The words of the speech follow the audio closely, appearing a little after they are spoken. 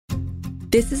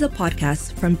This is a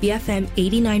podcast from BFM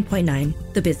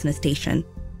 89.9, the business station.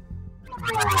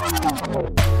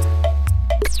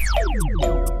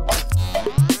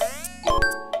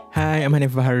 Hi, I'm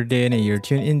Hanif Baharudin and you're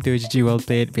tuned into GG Well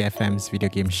Played, BFM's video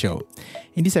game show.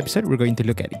 In this episode, we're going to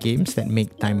look at games that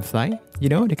make time fly. You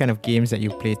know, the kind of games that you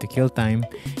play to kill time,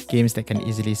 games that can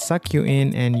easily suck you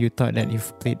in and you thought that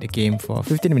you've played the game for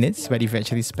 15 minutes, but you've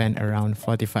actually spent around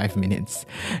 45 minutes.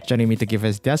 Joining me to give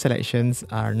us their selections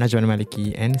are Najwan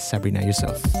Maliki and Sabrina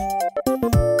Yusof.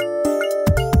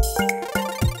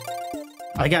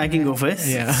 I can go first.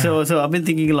 Yeah. So I've been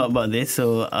thinking a lot about this.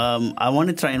 So I want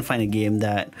to try and find a game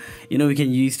that we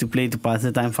can use to play to pass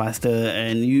the time faster,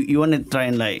 and you want to try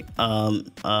and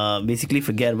basically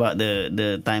forget about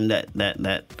the time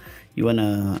that you want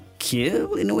to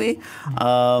kill in a way.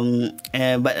 But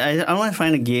I want to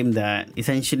find a game that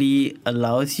essentially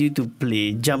allows you to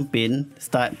jump in,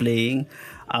 start playing,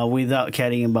 without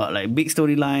caring about like big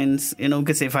storylines.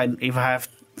 Because if I have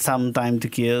some time to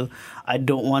kill, I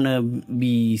don't want to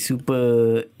be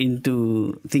super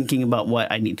into thinking about what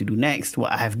I need to do next,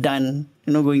 what I have done,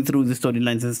 going through the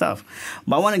storylines and stuff.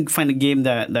 But I want to find a game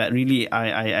that really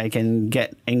I can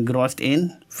get engrossed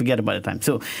in, forget about the time.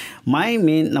 So my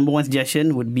main number one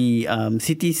suggestion would be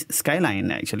Cities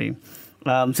Skyline, actually.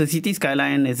 So Cities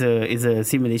Skyline is a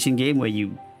simulation game where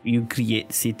you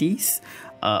create cities.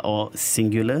 Or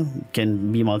singular,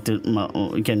 can be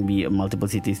multiple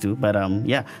cities too. But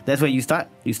that's where you start.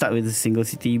 You start with a single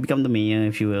city, you become the mayor,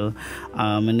 if you will,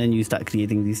 and then you start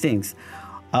creating these things.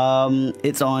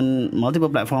 It's on multiple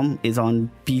platforms. It's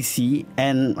on PC,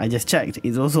 and I just checked,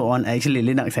 it's also on actually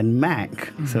Linux and Mac.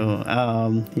 Mm-hmm. So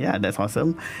that's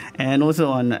awesome. And also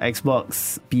on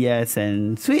Xbox, PS,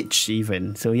 and Switch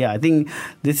even. So I think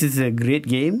this is a great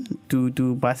game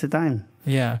to pass the time.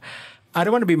 Yeah. I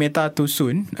don't want to be meta too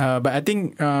soon, but I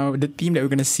think the theme that we're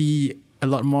going to see a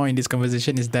lot more in this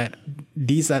conversation is that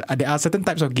there are certain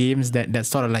types of games that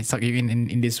sort of like suck you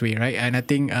in this way, right? And I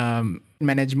think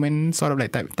management sort of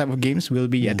like type of games will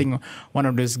be, I think, one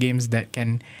of those games that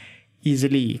can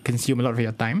easily consume a lot of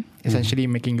your time, essentially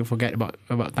making you forget about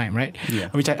time, right? Yeah.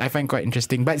 Which I find quite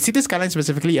interesting. But Cities Skyline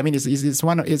specifically, I mean, it's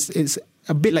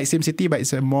a bit like SimCity, but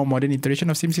it's a more modern iteration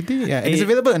of SimCity. Yeah, it's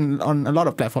available on a lot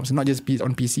of platforms, not just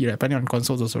on PC, right? Apparently on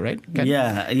consoles also, right?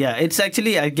 Yeah. It's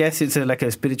actually, I guess, it's like a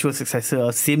spiritual successor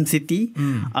of SimCity.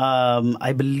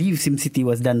 I believe SimCity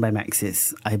was done by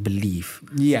Maxis. I believe.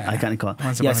 Yeah, I can't recall.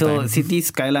 So Cities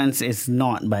Skylines is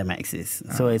not by Maxis,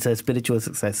 so it's a spiritual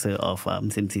successor of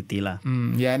SimCity lah.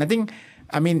 And I think,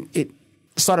 it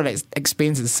sort of like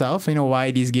explains itself,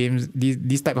 why these games,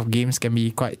 these type of games can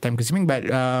be quite time consuming. But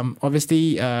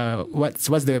obviously, what's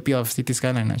the appeal of Cities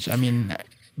Skyline?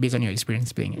 Based on your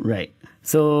experience playing it, right?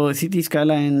 So Cities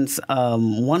Skylines,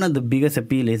 one of the biggest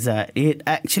appeal is that it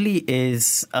actually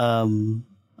is a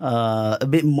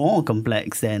bit more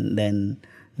complex than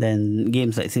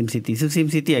games like SimCity. So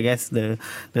SimCity, I guess the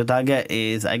target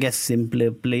is,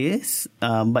 simpler players.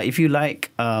 But if you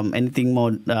like anything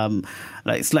more,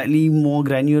 like slightly more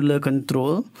granular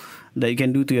control that you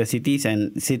can do to your cities,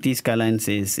 and Cities Skylines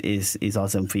is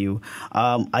awesome for you.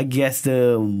 I guess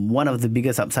the one of the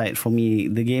biggest upside for me,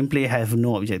 the gameplay has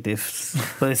no objectives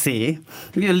per se.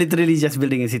 You're literally just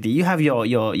building a city. You have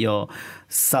your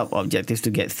sub objectives to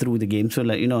get through the game. So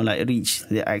like reach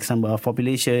the X number of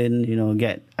population,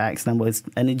 get X number of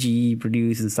energy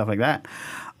produced and stuff like that.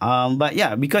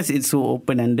 But because it's so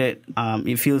open-ended,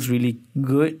 it feels really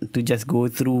good to just go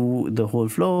through the whole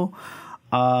flow.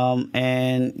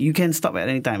 And you can stop at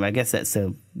any time. I guess that's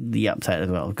the upside as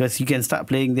well, because you can start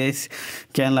playing this,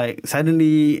 can like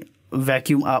suddenly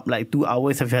vacuum up like 2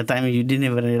 hours of your time and you didn't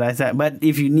even realize that. But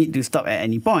if you need to stop at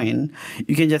any point,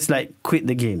 you can just like quit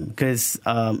the game, because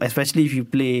especially if you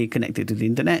play connected to the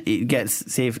internet, it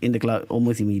gets saved in the cloud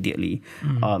almost immediately.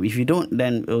 If you don't,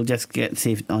 then it'll just get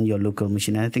saved on your local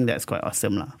machine, and I think that's quite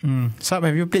awesome lah. Sab,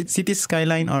 have you played Cities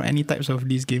Skyline or any types of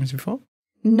these games before?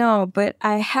 No, but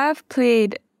I have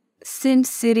played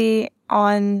SimCity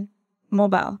on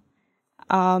mobile.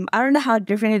 I don't know how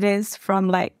different it is from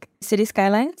like City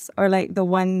Skylines or like the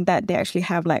one that they actually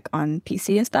have like on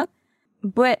PC and stuff.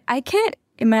 But I can't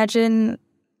imagine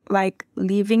like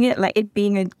leaving it, like it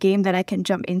being a game that I can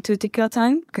jump into to kill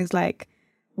time. Because like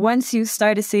once you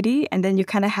start a city and then you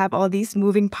kind of have all these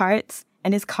moving parts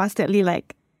and it's constantly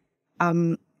like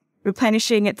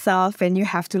replenishing itself, and you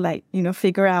have to like,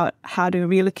 figure out how to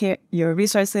relocate your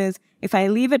resources. If I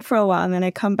leave it for a while and then I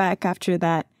come back after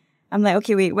that, I'm like,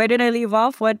 okay, wait, where did I leave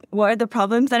off? What are the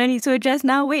problems that I need to address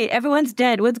now? Wait, everyone's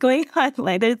dead. What's going on?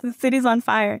 Like, the city's on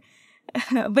fire.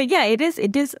 But yeah, it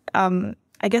is,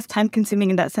 I guess, time consuming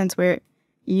in that sense where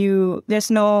there's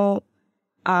no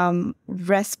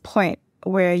rest point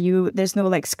where there's no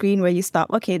like screen where you stop.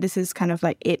 Okay, this is kind of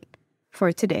like it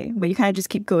for today, but you kind of just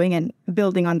keep going and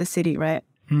building on the city, right?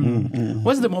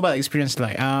 What's the mobile experience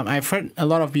like? I've heard a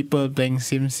lot of people playing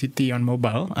SimCity on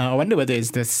mobile. I wonder whether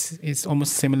it's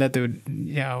almost similar to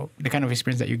the kind of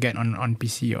experience that you get on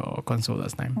PC or console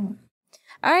last time.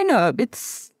 I know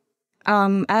it's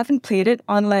I haven't played it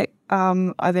on like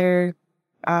other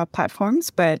platforms,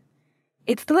 but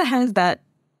it still has that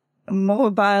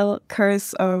mobile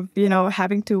curse of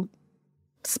having to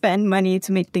spend money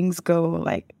to make things go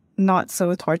like not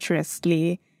so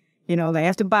torturously. Like you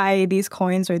have to buy these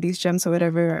coins or these gems or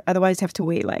whatever. Otherwise, you have to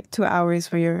wait like 2 hours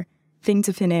for your thing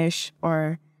to finish,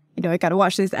 or you got to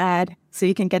watch this ad so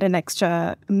you can get an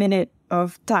extra minute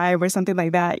of time or something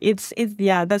like that. It's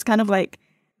that's kind of like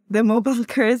the mobile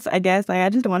curse, I guess. Like I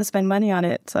just don't want to spend money on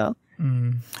it, so.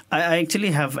 I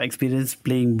actually have experience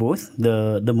playing both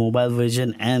the mobile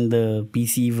version and the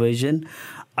PC version.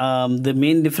 The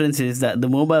main difference is that the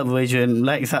mobile version,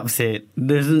 like Sab said,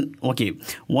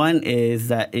 one is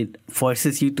that it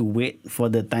forces you to wait for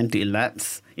the time to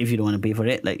elapse if you don't want to pay for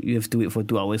it. Like you have to wait for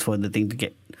 2 hours for the thing to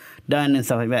get done and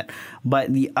stuff like that.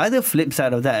 But the other flip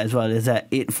side of that as well is that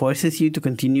it forces you to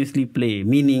continuously play.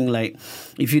 Meaning like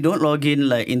if you don't log in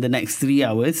like in the next 3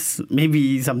 hours,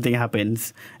 maybe something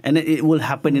happens and it will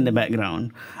happen in the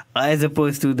background. As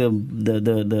opposed to the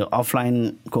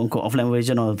offline, quote unquote, offline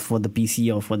version, or for the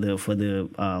PC or for the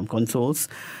consoles,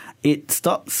 it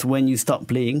stops when you stop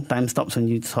playing. Time stops when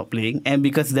you stop playing, and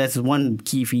because there's one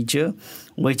key feature,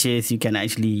 which is you can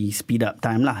actually speed up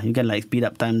time lah. You can like speed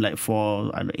up time like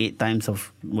for 8 times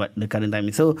of what the current time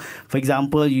is. So, for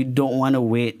example, you don't want to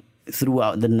wait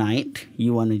throughout the night.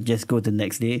 You want to just go to the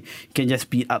next day. You can just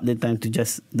speed up the time to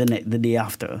just the day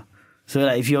after. So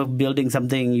like if you're building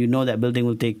something, that building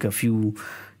will take a few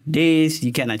days,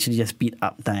 you can actually just speed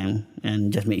up time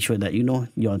and just make sure that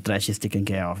your trash is taken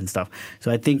care of and stuff.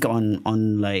 So I think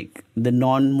on like the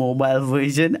non-mobile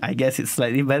version, I guess it's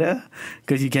slightly better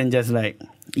because you can just like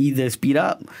either speed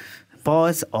up,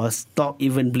 pause, or stop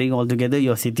even playing altogether.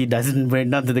 Your city doesn't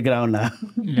burn down to the ground lah.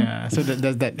 Yeah, so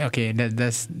that's that. Okay,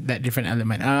 that's that different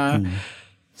element.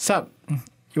 Sab,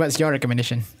 what's your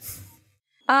recommendation?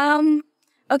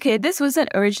 Okay, this wasn't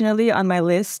originally on my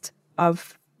list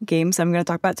of games I'm going to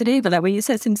talk about today, but like when you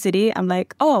said SimCity, I'm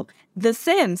like, oh, The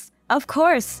Sims. Of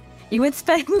course. You would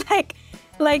spend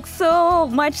like so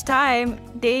much time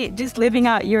just living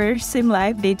out your sim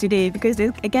life day to day because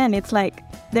it's like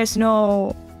there's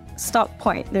no stop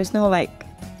point. There's no like,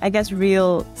 I guess,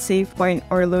 real save point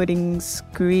or loading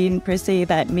screen per se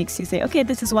that makes you say, okay,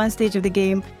 this is one stage of the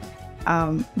game.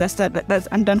 That's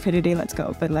I'm done for today. Let's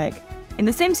go. But like, in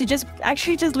The Sims, you're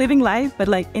just living life, but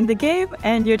like in the game,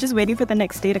 and you're just waiting for the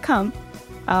next day to come.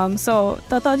 So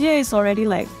Totoja is already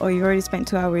like, oh, you already spent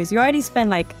 2 hours. You already spent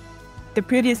like the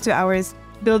previous 2 hours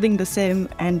building the sim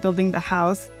and building the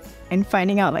house and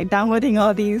finding out like downloading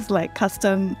all these like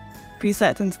custom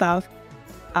presets and stuff.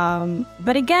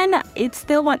 But again, it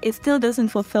still doesn't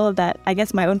fulfill that, I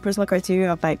guess, my own personal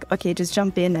criteria of like, okay, just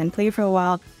jump in and play for a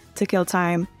while to kill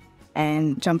time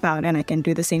and jump out, and I can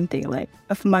do the same thing like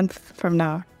a month from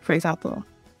now, for example.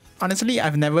 Honestly,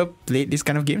 I've never played these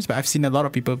kind of games, but I've seen a lot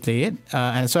of people play it,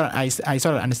 and so I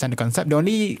sort of understand the concept. The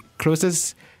only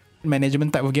closest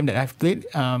management type of game that I've played,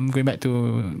 going back to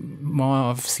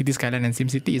more of City Skyline and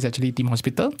SimCity, is actually Team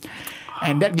Hospital,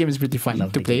 and that game is pretty fun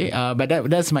to play. But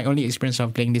that's my only experience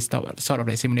of playing this sort of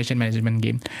like simulation management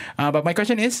game. But my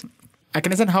question is, I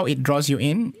can understand how it draws you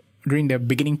in during the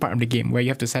beginning part of the game where you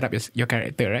have to set up your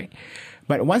character, right?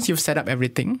 But once you've set up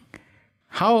everything,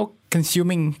 how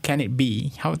consuming can it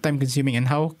be? How time consuming, and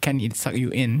how can it suck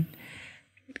you in?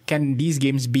 Can these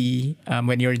games be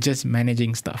when you're just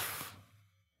managing stuff?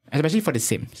 Especially for The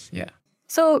Sims, yeah.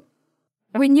 So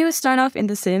when you start off in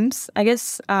The Sims, I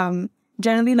guess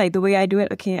generally like the way I do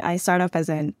it, okay, I start off as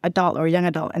an adult or young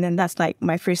adult, and then that's like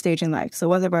my first stage in life. So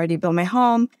once I've already built my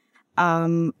home,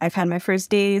 I've had my first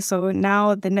day. So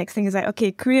now the next thing is like,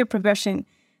 okay, career progression.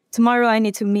 Tomorrow I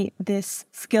need to meet this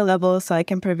skill level so I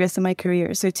can progress in my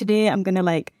career. So today I'm going to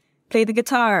like play the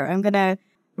guitar. I'm going to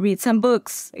read some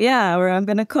books. Yeah. Or I'm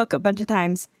going to cook a bunch of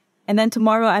times. And then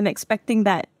tomorrow I'm expecting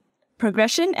that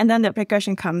progression, and then that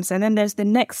progression comes. And then there's the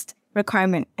next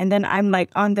requirement. And then I'm like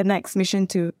on the next mission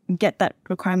to get that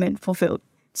requirement fulfilled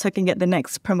so I can get the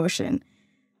next promotion.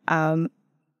 And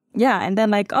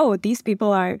then like, oh, these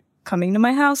people are coming to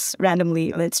my house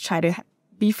randomly. Let's try to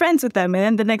be friends with them. And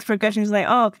then the next progression is like,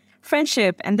 oh,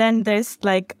 friendship. And then there's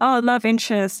like, oh, love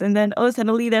interest. And then, oh,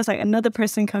 suddenly there's like another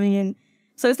person coming in.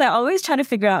 So it's like always trying to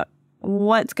figure out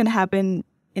what's going to happen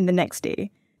in the next day.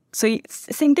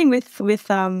 Same thing with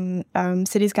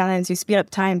City Skylines. You speed up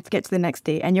time to get to the next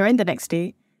day, and you're in the next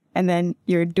day, and then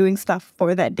you're doing stuff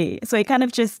for that day. So it kind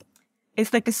of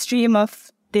it's like a stream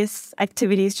of these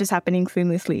activities just happening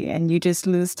seamlessly, and you just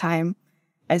lose time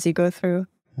as you go through.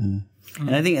 And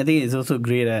I think it's also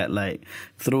great at like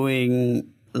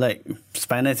throwing like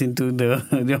spanners into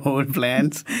the whole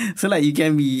plans. So like you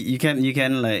can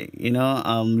like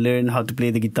learn how to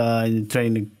play the guitar and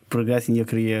trying to progress in your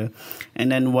career,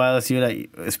 and then whilst you're like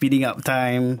speeding up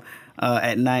time.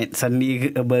 At night,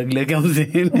 suddenly a burglar comes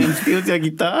in and steals your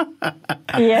guitar.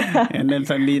 Yeah. And then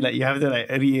suddenly, like, you have to like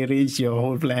rearrange your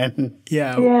whole plan.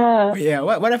 Yeah.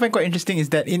 What I find quite interesting is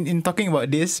that in talking about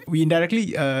this, we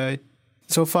indirectly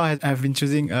so far have been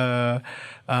choosing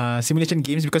simulation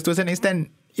games because to a certain extent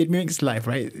it mimics life,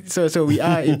 right? So we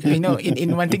are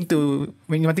in wanting to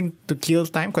kill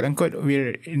time, quote unquote,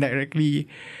 we're indirectly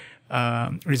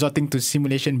resorting to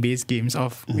simulation-based games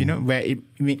of where it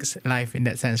makes life in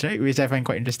that sense, right? Which I find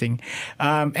quite interesting.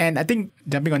 And I think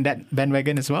jumping on that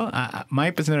bandwagon as well,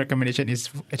 my personal recommendation is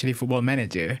actually Football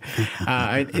Manager.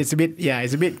 It's a bit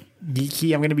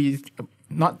geeky. I'm going to be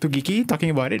not too geeky talking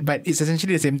about it, but it's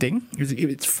essentially the same thing.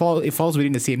 It falls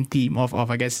within the same theme of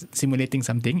I guess simulating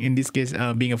something. In this case,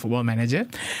 being a football manager.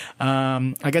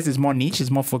 I guess it's more niche.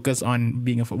 It's more focused on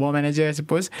being a football manager, I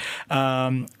suppose.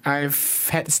 I've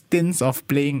had stints of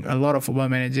playing a lot of Football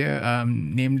Manager,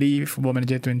 namely Football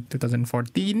Manager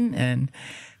 2014 and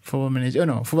Football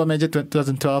Manager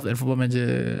 2012 and Football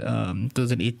Manager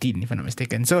 2018, if I'm not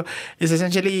mistaken. So it's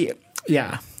essentially,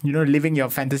 living your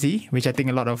fantasy, which I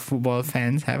think a lot of football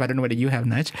fans have. I don't know whether you have,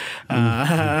 Naj,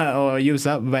 or use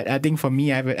up, but I think for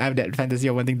me, I have that fantasy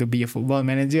of wanting to be a football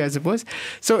manager, I suppose.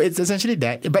 So it's essentially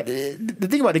that. But the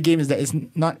thing about the game is that it's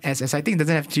not as exciting. It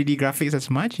doesn't have 3D graphics as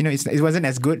much. It wasn't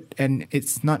as good, and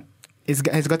it's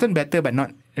has gotten better, but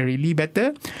not really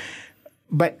better.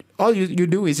 But all you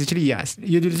do is actually,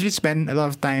 you literally spend a lot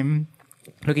of time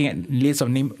looking at lists of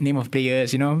name of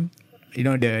players, the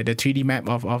 3D map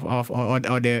of or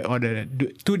the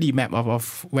 2D map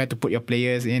of where to put your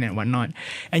players in and whatnot.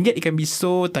 And yet it can be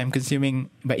so time consuming,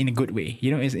 but in a good way.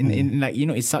 It's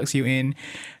it sucks you in.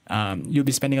 You'll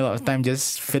be spending a lot of time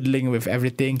just fiddling with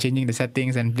everything, changing the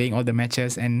settings and playing all the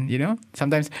matches. And,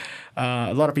 sometimes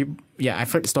a lot of people,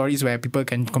 I've heard stories where people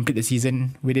can complete the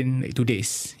season within 2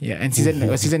 days. Yeah, and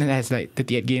a season has like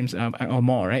 38 games or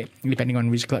more, right? Depending on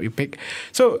which club you pick.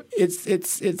 So it's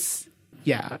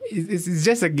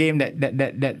just a game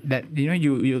that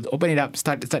you open it up,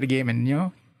 start the game, and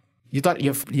you thought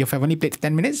you've only played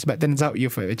 10 minutes, but turns out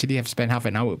you've actually have spent half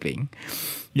an hour playing.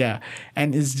 Yeah,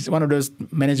 and it's one of those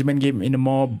management game in a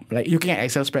more like looking at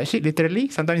Excel spreadsheet. Literally,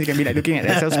 sometimes you can be like looking at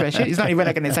Excel spreadsheet. It's not even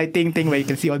like an exciting thing where you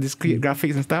can see all these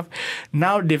graphics and stuff.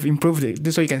 Now they've improved it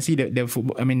just so you can see the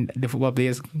football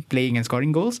players playing and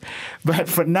scoring goals. But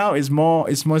for now, it's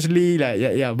mostly like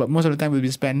but most of the time will be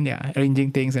spent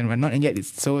arranging things and whatnot, and yet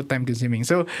it's so time consuming.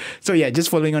 So just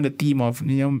following on the theme of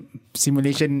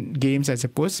simulation games, I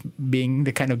suppose, being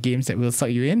the kind of games that will suck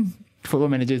you in. Football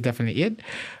Manager is definitely it.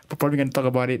 We're probably going to talk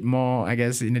about it more, I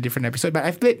guess, in a different episode. But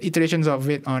I've played iterations of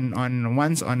it on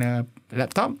once on a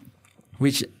laptop,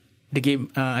 which the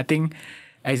game I think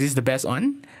exists the best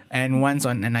on, and once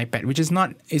on an iPad, which is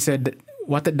a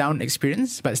watered down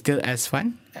experience, but still as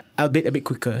fun, albeit a bit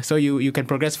quicker. So you can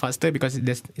progress faster because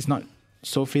it's not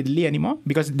so fiddly anymore.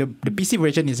 Because the PC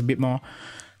version is a bit more.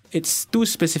 It's too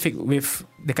specific with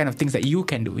the kind of things that you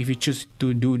can do if you choose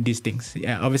to do these things.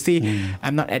 Yeah, obviously,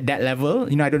 I'm not at that level.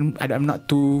 I'm not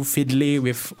too fiddly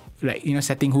with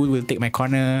setting who will take my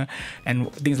corner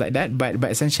and things like that. But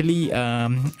essentially,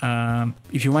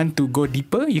 if you want to go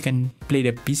deeper, you can play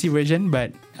the PC version.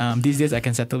 But these days, I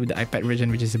can settle with the iPad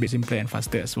version, which is a bit simpler and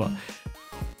faster as well.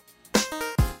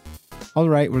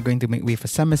 Alright, we're going to make way for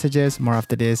some messages. More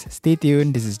after this. Stay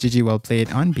tuned. This is GG Well Played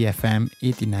on BFM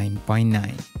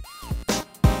 89.9.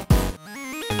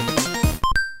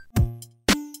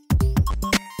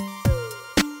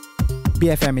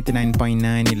 BFM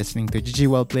 89.9, you're listening to GG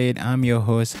Well Played. I'm your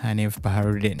host, Hanif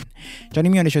Baharuddin.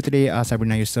 Joining me on the show today are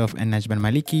Sabrina Yusof and Najman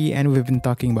Maliki, and we've been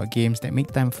talking about games that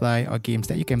make time fly or games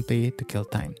that you can play to kill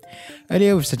time.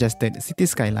 Earlier, we've suggested City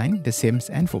Skyline, The Sims,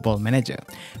 and Football Manager.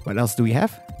 What else do we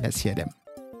have? Let's hear them.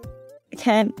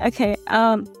 Okay.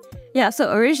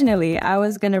 So originally, I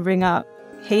was going to bring up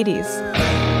Hades.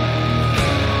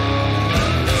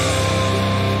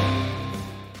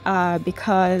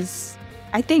 Because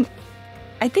I think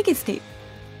it's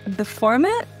the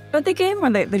format of the game, or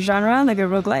like the genre, like a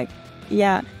roguelike.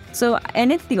 Yeah. So,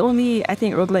 and it's the only, I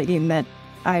think, roguelike game that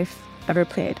I've ever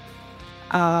played.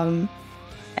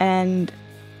 And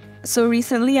So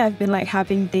recently I've been like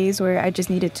having days where I just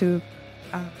needed to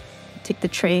take the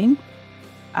train,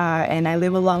 and I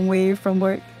live a long way from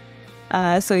work,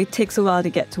 so it takes a while to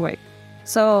get to work.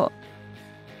 So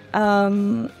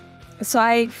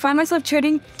I find myself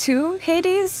turning to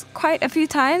Hades quite a few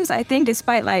times, I think,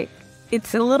 despite like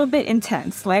it's a little bit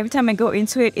intense. Like every time I go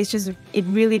into it, it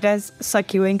really does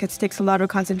suck you in because it takes a lot of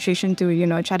concentration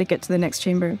to, try to get to the next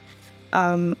chamber.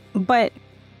 But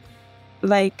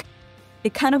like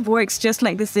it kind of works just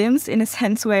like The Sims in a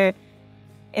sense where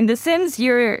in The Sims,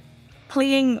 you're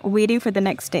playing waiting for the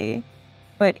next day.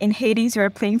 But in Hades, you're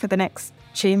playing for the next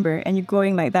chamber and you're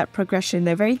going like that progression,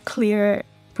 the very clear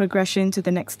progression to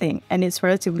the next thing. And it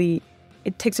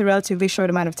takes a relatively short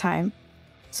amount of time.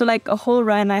 So like a whole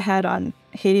run I had on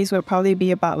Hades would probably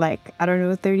be about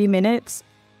 30 minutes.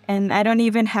 And I don't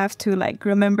even have to like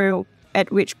remember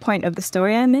at which point of the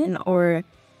story I'm in or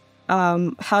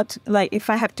how to, if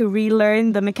I have to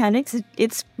relearn the mechanics.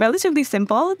 It's relatively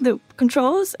simple, the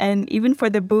controls, and even for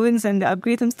the boons and the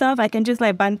upgrades and stuff, I can just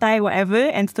bantai whatever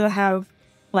and still have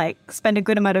spend a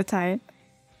good amount of time.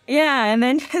 Yeah, and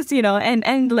then just,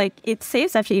 and it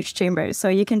saves after each chamber. So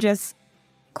you can just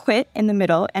quit in the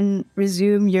middle and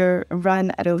resume your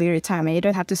run at a later time. And you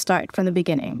don't have to start from the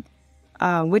beginning,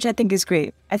 which I think is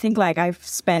great. I think I've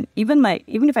spent, even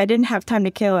if I didn't have time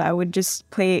to kill, I would just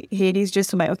play Hades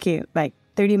just to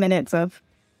 30 minutes of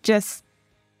just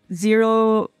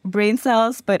zero brain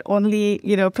cells, but only,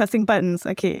 pressing buttons.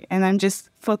 Okay. And I'm just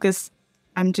focused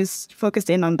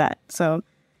in on that. So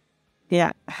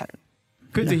yeah.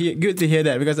 Good to hear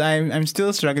that, because I'm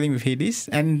still struggling with Hades,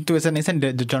 and to a certain extent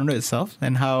the genre itself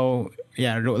and how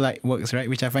roguelike works, right?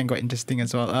 Which I find quite interesting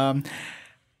as well.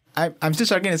 I'm still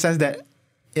struggling in the sense that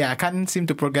I can't seem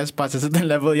to progress past a certain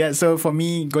level yet. So for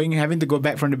me, having to go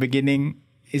back from the beginning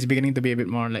is beginning to be a bit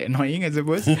more annoying, I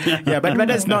suppose. But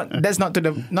that's not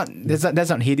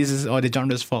Hades' or the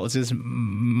genre's fault. It's just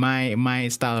my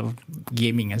style of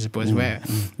gaming, I suppose, where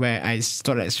I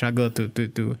sort of struggle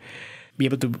to be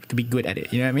able to be good at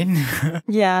it. You know what I mean?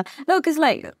 Yeah. No, because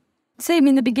same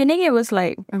in the beginning, it was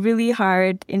really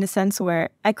hard in the sense where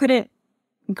I couldn't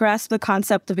grasp the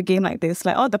concept of a game like this.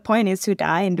 The point is to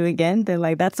die and do again. Then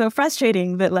that's so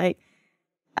frustrating. But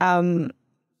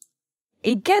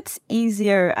it gets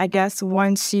easier, I guess,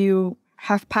 once you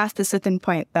have passed a certain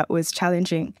point that was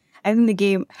challenging. I think the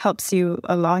game helps you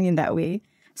along in that way.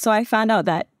 So I found out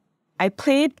that I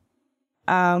played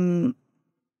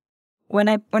when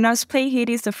I was playing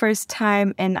Hades the first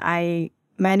time and I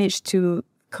managed to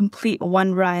complete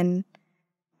one run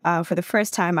for the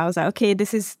first time, I was like, okay,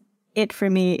 this is it for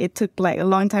me. It took a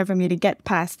long time for me to get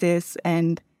past this,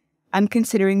 and I'm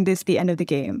considering this the end of the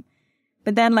game.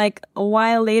 But then a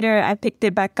while later, I picked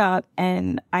it back up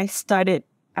and I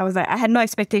was like, I had no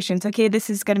expectations. Okay, this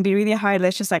is going to be really hard.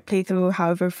 Let's just play through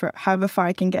however far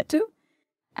I can get to.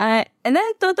 And then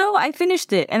though I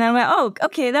finished it and I'm like, oh,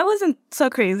 okay, that wasn't so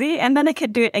crazy. And then I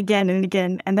could do it again and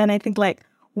again. And then I think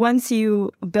once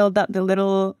you build up the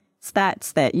little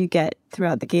stats that you get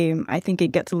throughout the game, I think it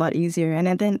gets a lot easier.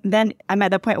 And then I'm at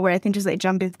the point where I can just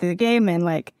jump into the game and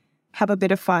have a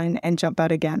bit of fun and jump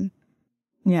out again.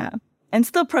 Yeah. And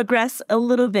still progress a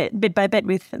little bit by bit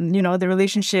with, the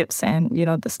relationships and,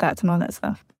 the stats and all that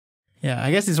stuff. Yeah,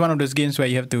 I guess it's one of those games where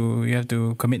you have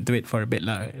to commit to it for a bit.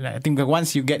 I think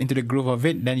once you get into the groove of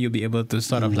it, then you'll be able to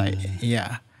sort of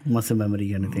muscle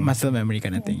memory kind of thing. Muscle memory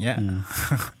kind of thing, yeah.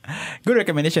 Good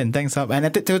recommendation. Thanks, Hop.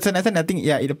 And to a certain extent, I think,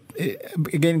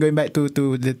 again, going back to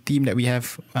the theme that we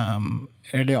have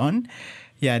earlier on,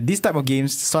 this type of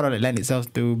games sort of lend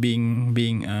itself to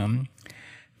being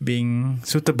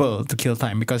suitable to kill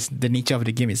time, because the nature of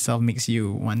the game itself makes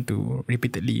you want to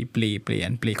repeatedly play,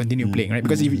 continue playing, right?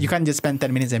 Because you can't just spend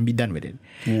 10 minutes and be done with it.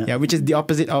 Yeah, which is the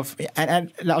opposite of...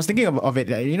 And I was thinking of it,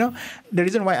 the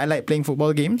reason why I like playing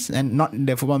football games, and not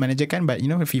the Football Manager kind, but,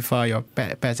 FIFA, your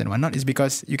PES and whatnot, is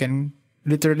because you can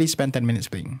literally spend 10 minutes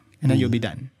playing and then you'll be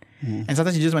done. And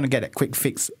sometimes you just want to get a quick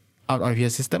fix out of your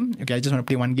system. Okay, I just want to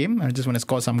play one game. I just want to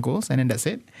score some goals, and then that's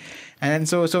it. And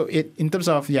so it, in terms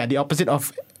of the opposite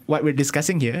of what we're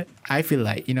discussing here, I feel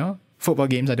like football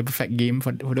games are the perfect game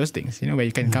for those things. Where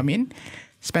you can come in,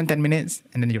 spend 10 minutes,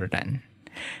 and then you're done.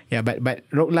 Yeah, but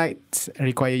roguelites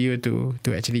require you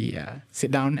to actually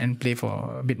sit down and play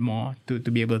for a bit more to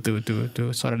be able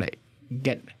to sort of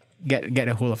get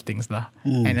a hold of things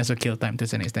and also kill time to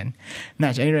some extent.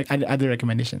 Nash, any other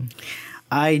recommendation?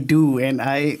 I do, and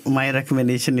my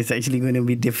recommendation is actually going to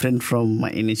be different from my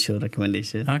initial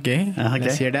recommendation. Okay.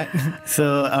 Let's hear that.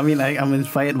 So, I'm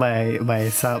inspired by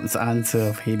Saab's answer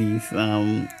of Hades,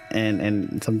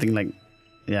 and something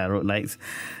roguelikes.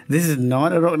 This is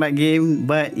not a roguelike game,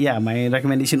 but yeah, my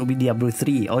recommendation would be Diablo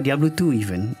 3 or Diablo 2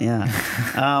 even. Yeah.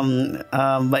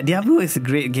 But Diablo is a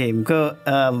great game.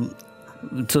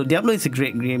 So Diablo is a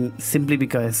great game simply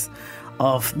because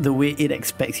of the way it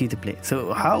expects you to play.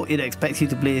 So how it expects you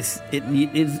to play is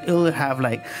it'll have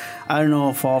like, I don't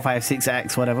know, 4, 5, 6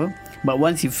 acts, whatever. But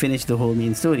once you finish the whole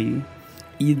main story,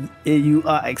 you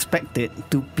are expected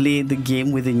to play the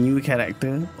game with a new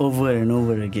character over and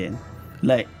over again.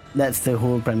 Like, that's the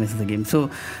whole premise of the game. So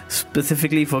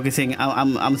specifically focusing,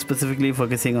 I'm specifically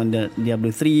focusing on the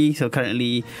Diablo 3. So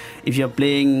currently, if you're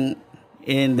playing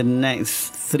in the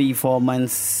next 3-4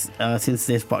 months since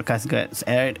this podcast gets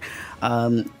aired,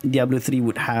 Diablo 3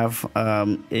 would have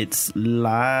its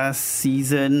last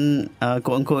season, quote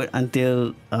unquote,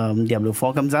 until Diablo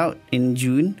 4 comes out in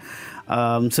June.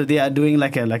 So they are doing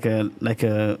like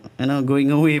a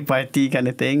going away party kind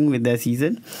of thing with their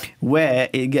season, where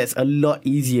it gets a lot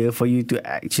easier for you to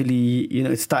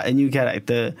actually start a new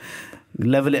character,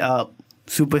 level it up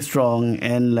super strong,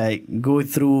 and like go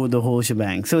through the whole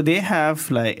shebang. So they have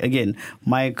like, again,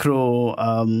 micro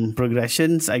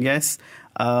progressions, I guess.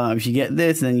 If you get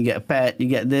this, then you get a pet, you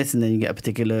get this, and then you get a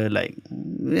particular, like,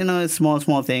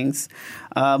 small things.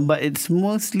 But it's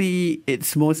mostly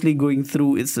going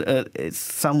through. It's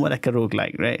somewhat like a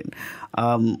roguelike, right?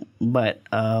 But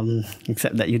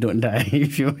except that you don't die,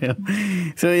 if you will.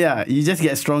 So yeah, you just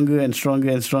get stronger and stronger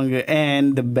and stronger.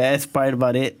 And the best part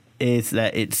about it is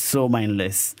that it's so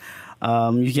mindless.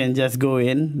 You can just go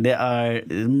in. There are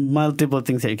multiple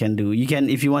things that you can do. You can,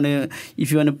 if you want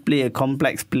to play a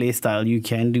complex play style, you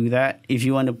can do that. If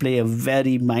you want to play a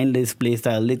very mindless play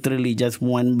style, literally just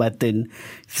one button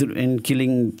and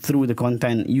killing through the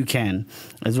content, you can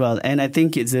as well. And I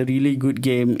think it's a really good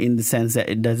game in the sense that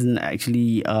it doesn't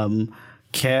actually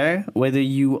care whether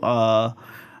you are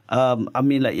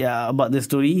about the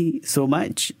story so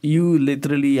much. You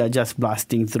literally are just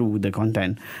blasting through the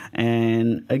content.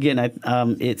 And again,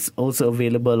 it's also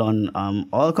available on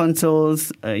all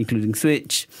consoles, including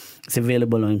Switch. It's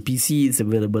available on PC. It's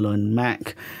available on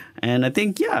Mac. And I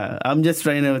think, I'm just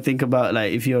trying to think about,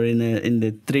 like, if you're in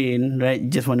the train, right? You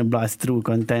just want to blast through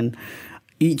content.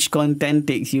 Each content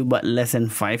takes you but less than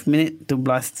 5 minutes to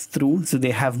blast through. So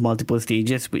they have multiple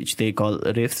stages, which they call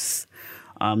rifts.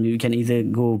 You can either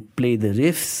go play the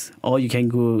rifts, or you can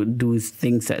go do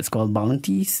things that's called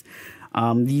bounties.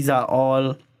 These are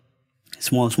all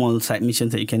small side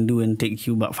missions that you can do and take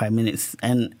you about 5 minutes.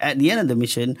 And at the end of the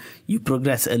mission, you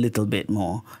progress a little bit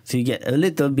more. So you get a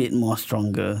little bit more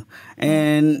stronger.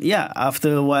 And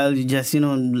after a while, you just,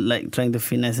 like trying to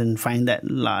finesse and find that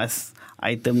last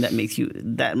item that makes you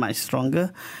that much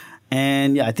stronger.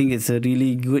 And I think it's a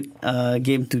really good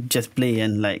game to just play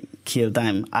and like kill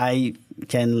time. I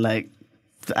can, like,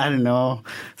 I don't know,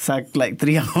 suck like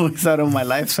 3 hours out of my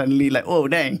life suddenly, like, oh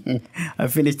dang, I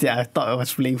finished it. I thought I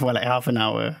was playing for like half an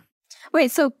hour.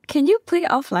 Wait, so can you play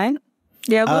offline?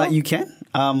 You can.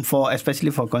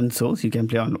 Especially for consoles, you can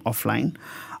play offline.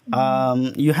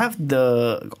 You have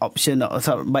the option,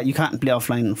 but you can't play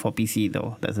offline for PC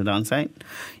though. That's the downside.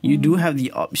 You do have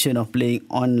the option of playing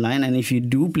online, and if you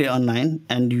do play online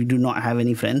and you do not have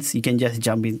any friends, you can just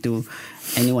jump into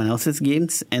anyone else's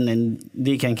games and then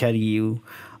they can carry you.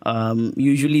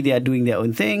 Usually they are doing their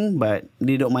own thing, but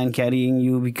they don't mind carrying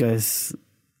you because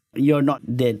you're not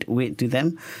dead weight to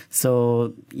them.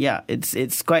 So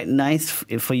it's quite nice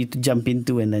for you to jump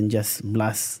into and then just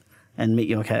blast and make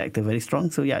your character very strong.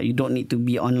 So you don't need to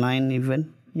be online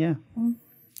even. Yeah.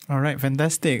 All right,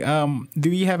 fantastic. Do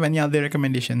we have any other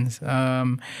recommendations?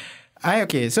 So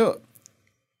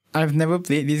I've never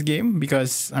played this game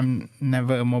because I'm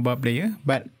never a mobile player.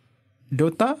 But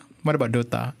Dota, what about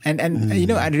Dota? And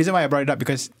the reason why I brought it up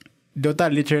because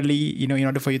Dota literally, in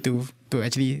order for you to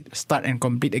actually start and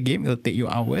complete a game, it'll take you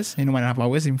hours, 1.5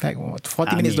 hours. In fact,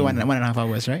 40 minutes to 1.5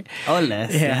 hours, right? Or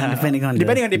less. Yeah, depending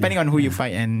on who you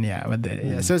fight and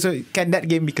So can that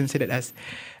game be considered as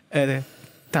a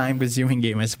time-consuming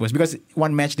game, I suppose? Because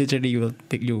one match literally will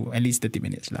take you at least 30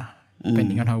 minutes,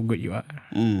 depending on how good you are.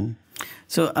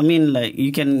 So, I mean, like,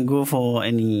 you can go for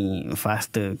any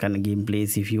faster kind of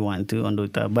gameplays if you want to on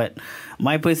Dota. But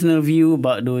my personal view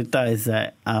about Dota is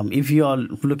that if you are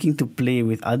looking to play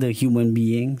with other human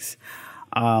beings,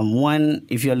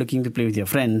 if you're looking to play with your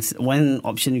friends, one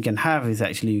option you can have is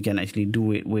you can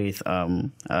do it with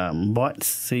bots.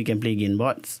 So you can play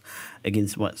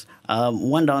against bots.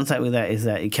 One downside with that is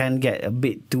that it can get a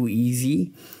bit too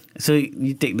easy. So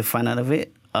you take the fun out of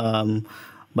it.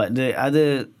 But the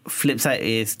other flip side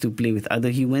is to play with other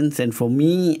humans. And for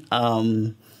me,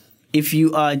 if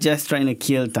you are just trying to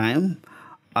kill time,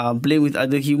 playing with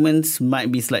other humans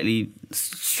might be slightly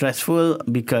stressful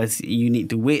because you need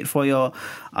to wait for your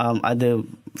other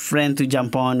friend to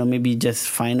jump on, or maybe just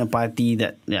find a party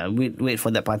that wait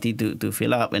for that party to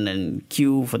fill up and then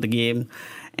queue for the game.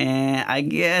 And I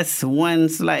guess one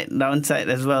slight downside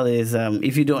as well is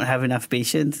if you don't have enough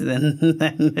patience, then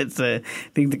it's a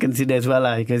thing to consider as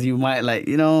well, because you might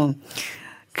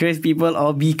curse people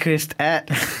or be cursed at.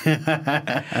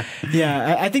 I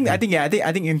think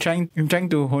in trying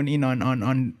to hone in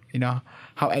on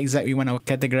how exact we want our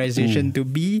categorization to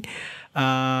be.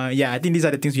 I think these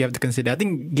are the things you have to consider. I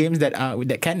think games that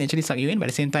can actually suck you in, but at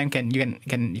the same time you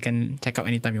can check out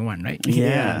anytime you want, right?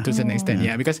 Yeah. To a certain extent,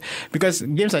 because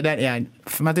games like that,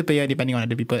 multiplayer depending on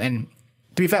other people, and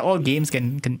to be fair, all games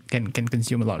can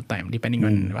consume a lot of time depending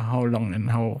on how long and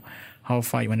how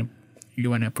far you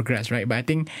want to progress, right? But I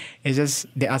think it's just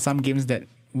there are some games that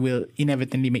will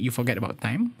inevitably make you forget about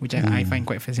time, which I find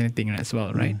quite fascinating as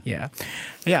well, right?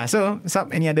 So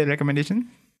Sab, any other recommendation?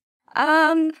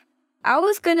 I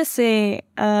was gonna say,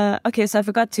 okay, so I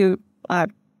forgot to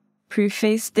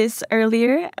preface this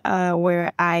earlier,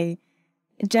 where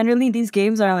generally these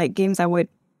games are like games I would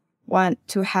want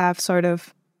to have sort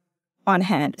of on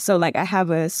hand. So like I have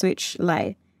a Switch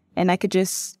Lite and I could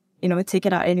just, take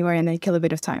it out anywhere and then kill a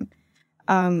bit of time.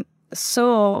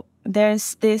 So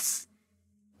there's this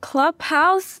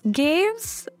Clubhouse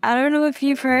games. I don't know if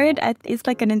you've heard. It's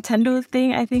like a Nintendo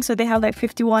thing, I think. So they have like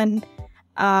 51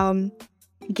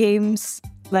 games,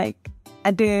 like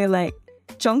ada like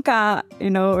Chongka,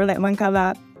 or like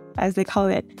Mankala as they call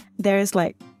it. There's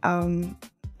like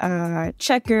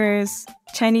checkers,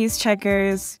 Chinese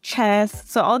checkers, chess.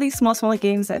 So all these small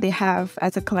games that they have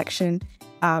as a collection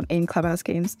in Clubhouse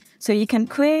games. So you can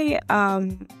play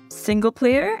single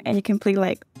player and you can play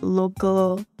like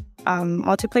local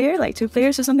multiplayer, like 2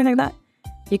 players or something like that.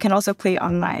 You can also play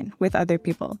online with other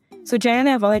people. So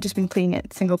generally I've always just been playing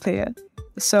it single player.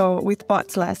 So with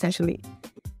bots essentially.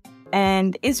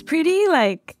 And it's pretty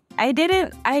like,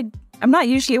 I'm not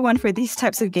usually one for these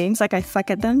types of games. Like I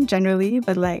suck at them generally,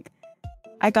 but like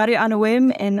I got it on a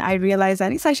whim and I realized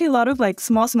that it's actually a lot of like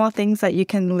small things that you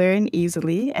can learn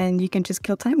easily and you can just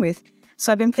kill time with.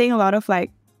 So I've been playing a lot of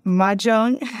like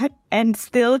Mahjong and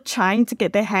still trying to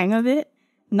get the hang of it,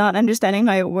 not understanding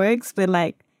how it works, but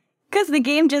like, because the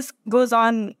game just goes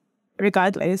on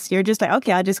regardless. You're just like,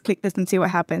 okay, I'll just click this and see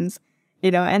what happens,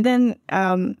 and then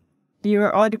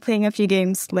you're already playing a few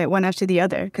games like one after the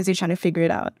other because you're trying to figure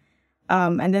it out.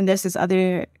 And then there's this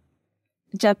other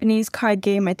Japanese card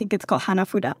game, I think it's called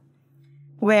Hanafuda,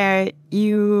 where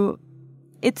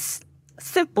it's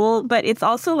simple, but it's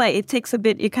also like, it takes a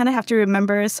bit, you kind of have to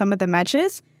remember some of the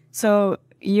matches. So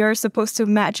you're supposed to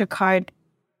match a card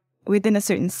within a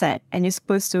certain set, and you're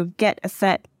supposed to get a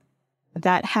set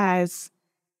that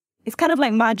it's kind of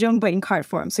like Mahjong, but in card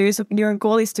form. So your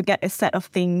goal is to get a set of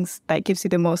things that gives you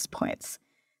the most points.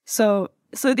 So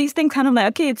these things kind of like,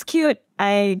 okay, it's cute.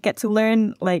 I get to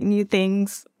learn like new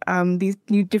things, these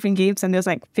new different games, and there's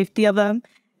like 50 of them.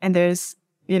 And there's,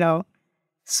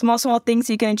 small things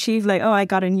you can achieve, like, oh, I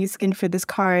got a new skin for this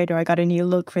card, or I got a new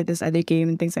look for this other game,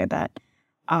 and things like that.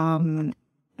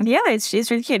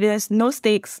 It's really cute. There's no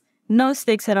stakes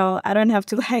at all. I don't have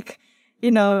to like,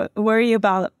 worry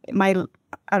about my,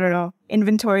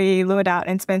 inventory loadout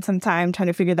and spend some time trying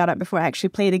to figure that out before I actually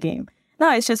play the game.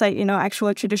 No, it's just like,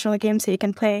 actual traditional games that you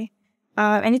can play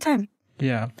anytime.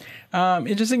 Yeah. An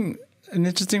interesting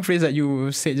phrase that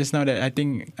you said just now that I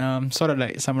think sort of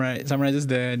like summarizes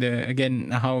the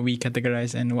again how we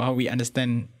categorize and how we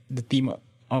understand the theme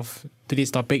of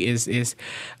today's topic is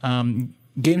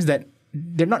games that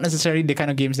they're not necessarily the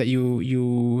kind of games that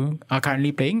you are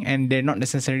currently playing, and they're not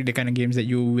necessarily the kind of games that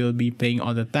you will be playing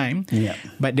all the time. Yeah.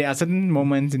 But there are certain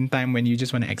moments in time when you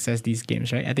just want to access these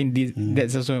games, right? I think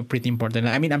that's also pretty important.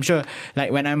 I mean, I'm sure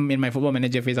like when I'm in my Football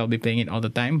Manager phase, I'll be playing it all the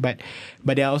time. But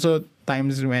there are also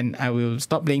times when I will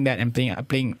stop playing that and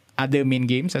playing other main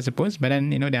games, I suppose. But then,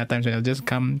 there are times when I'll just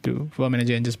come to Football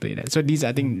Manager and just play that. So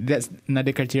I think that's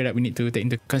another criteria that we need to take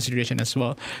into consideration as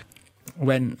well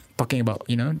when talking about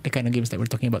the kind of games that we're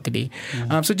talking about today.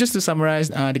 So just to summarize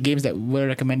the games that were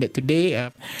recommended today,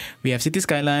 we have City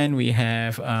Skyline, we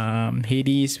have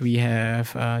Hades, we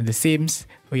have The Sims,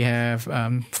 we have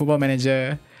Football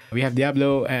Manager, we have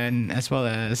Diablo, and as well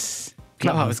as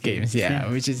Clubhouse games,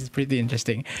 which is pretty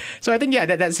interesting. So I think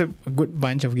that's a good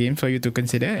bunch of games for you to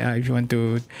consider if you want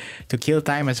to kill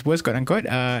time, I suppose, quote unquote.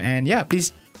 And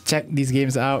please check these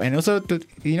games out, and also to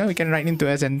you can write into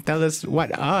us and tell us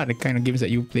what are the kind of games that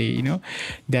you play,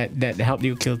 that help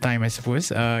you kill time, I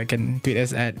suppose. You can tweet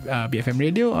us at BFM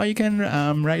Radio, or you can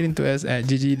write into us at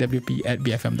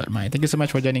ggwp@bfm.my. Thank you so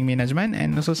much for joining me, Najman,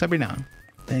 and also Sabrina.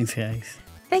 Thanks, guys.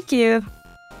 Thank you.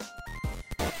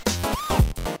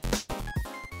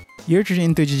 You're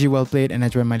tuning into GG Well Played, and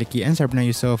Najwan Maliki and Sabrina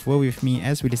Yusof were with me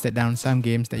as we listed down some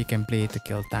games that you can play to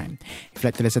kill time. If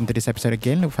you'd like to listen to this episode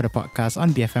again, look for the podcast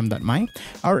on bfm.my,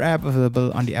 our app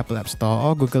available on the Apple App Store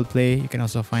or Google Play. You can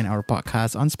also find our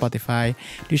podcast on Spotify.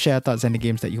 Do share your thoughts on the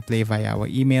games that you play via our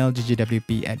email,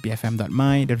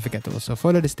 ggwp@bfm.my. Don't forget to also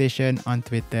follow the station on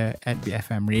Twitter at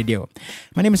BFM Radio.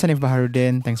 My name is Hanif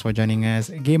Baharuddin. Thanks for joining us.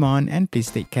 Game on, and please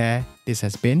take care. This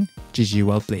has been GG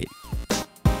Well Played.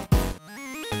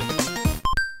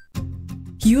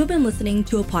 You have been listening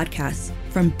to a podcast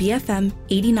from BFM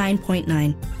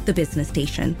 89.9, the business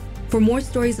station. For more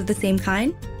stories of the same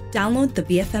kind, download the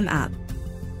BFM app.